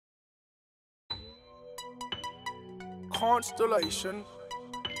constellation.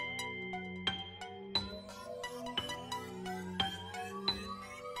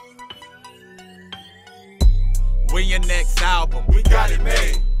 We your next album, we got it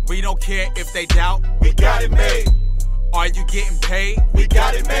made. We don't care if they doubt, we got it made. Are you getting paid? We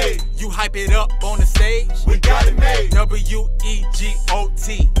got it made. You hype it up on the stage? We got it made.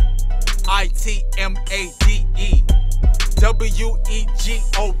 W-E-G-O-T I-T-M-A-D-E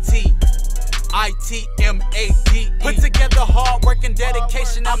W-E-G-O-T I-T-M-A-D-E. Put together hard work and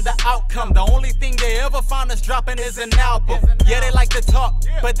dedication, I'm the outcome. The only thing they ever find us dropping is an album. Yeah, they like to talk,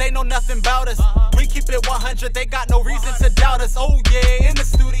 but they know nothing about us. We keep it 100, they got no reason to doubt us. Oh yeah, in the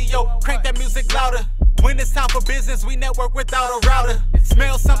studio, crank that music louder. When it's time for business, we network without a router.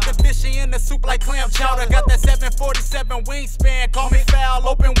 Smell something fishy in the soup like clam chowder. Got that 747 wingspan, call me foul,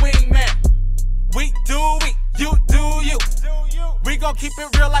 open wingman. We do we, you do you. We gon' keep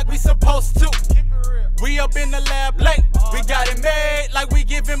it real like we supposed to. We up in the lab late, we got it made like we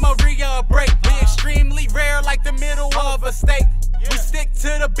giving Maria a break. We extremely rare like the middle of a steak. We stick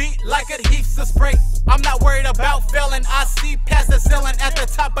to the beat like adhesive of spray. I'm not worried about failing, I see past the ceiling, at the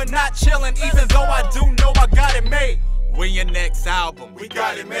top but not chilling. Even though I do know I got it made. We your next album, we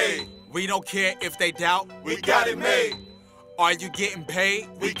got it made. We don't care if they doubt, we got it made. Are you getting paid?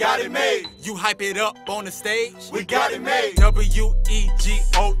 We got it made. You hype it up on the stage? We got it made.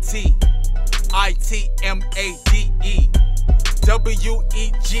 W-E-G-O-T I-T-M-A-D-E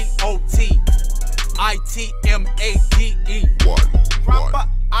W-E-G-O-T I-T-M-A-D-E. Proper,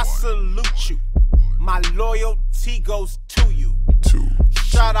 I salute you. My loyalty goes to you.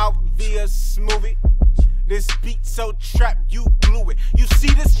 Shout out via Smoothie. This beat so trapped, you blew it. You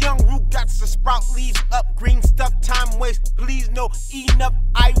see this young root got to sprout leaves up, green stuff, time waste. Please no enough.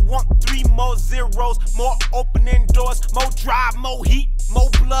 I want 3 more zeros, more opening doors, more drive, more heat, more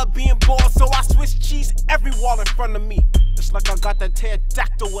blood being boiled. So I switch cheese every wall in front of me. It's like I got that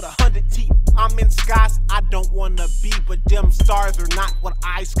pterodactyl with 100 teeth. I'm in skies I don't wanna be, but them stars are not what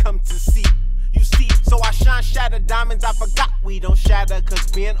eyes come to see. You see, so I shine, shatter diamonds. I forgot we don't shatter,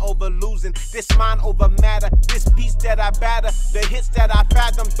 cause being over losing. This mind over matter, this beast that I batter. The hits that I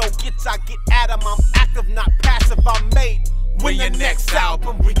fathom, though gets I get at them. I'm active, not passive, I'm made. When your next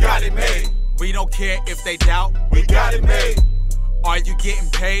album, we got it made. We don't care if they doubt, we got it made. Are you getting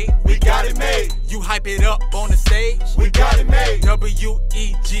paid? We got it made. You hype it up on the stage? We got it made.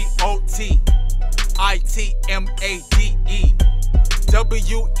 W-E-G-O-T I-T-M-A-D-E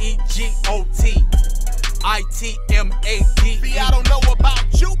W-E-G-O-T I-T-M-A-D-E. See, I don't know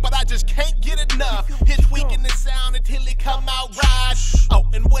about you, but I just can't get enough. Hit tweaking the sound until it come out right. Oh,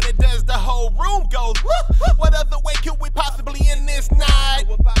 and when it does, the whole room goes, woo. What other way could we possibly end this night?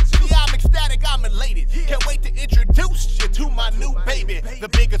 See, I'm ecstatic, I'm elated. Can't wait to introduce you to my new baby. The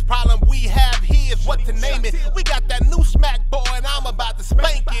biggest problem we have here is what to name it. We got that new smack boy, and I'm about to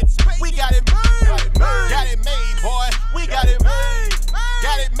spank it. We got it made, got it made, boy. We got it made,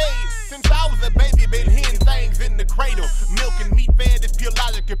 got it made. Since I was a baby, been hearing things in the cradle. Milk and meat fed, if pure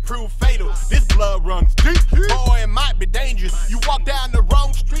logic could prove fatal. This blood runs deep, boy, it might be dangerous. You walk down the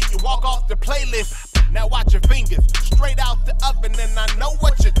wrong street, you walk off the playlist. Now watch your fingers, straight out the oven, and I know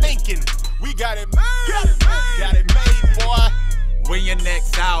what you're thinking. We got it made, got it made, boy. When your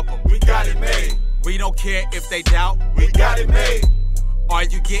next album, we got it made. We don't care if they doubt, we got it made. Are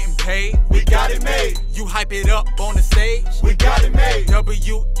you getting paid? We got it made. You hype it up on the stage? We got it made.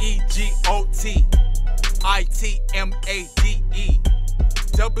 W-E-G-O-T I-T-M-A-D-E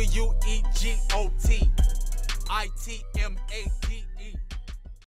W-E-G-O-T I-T-M-A-D-E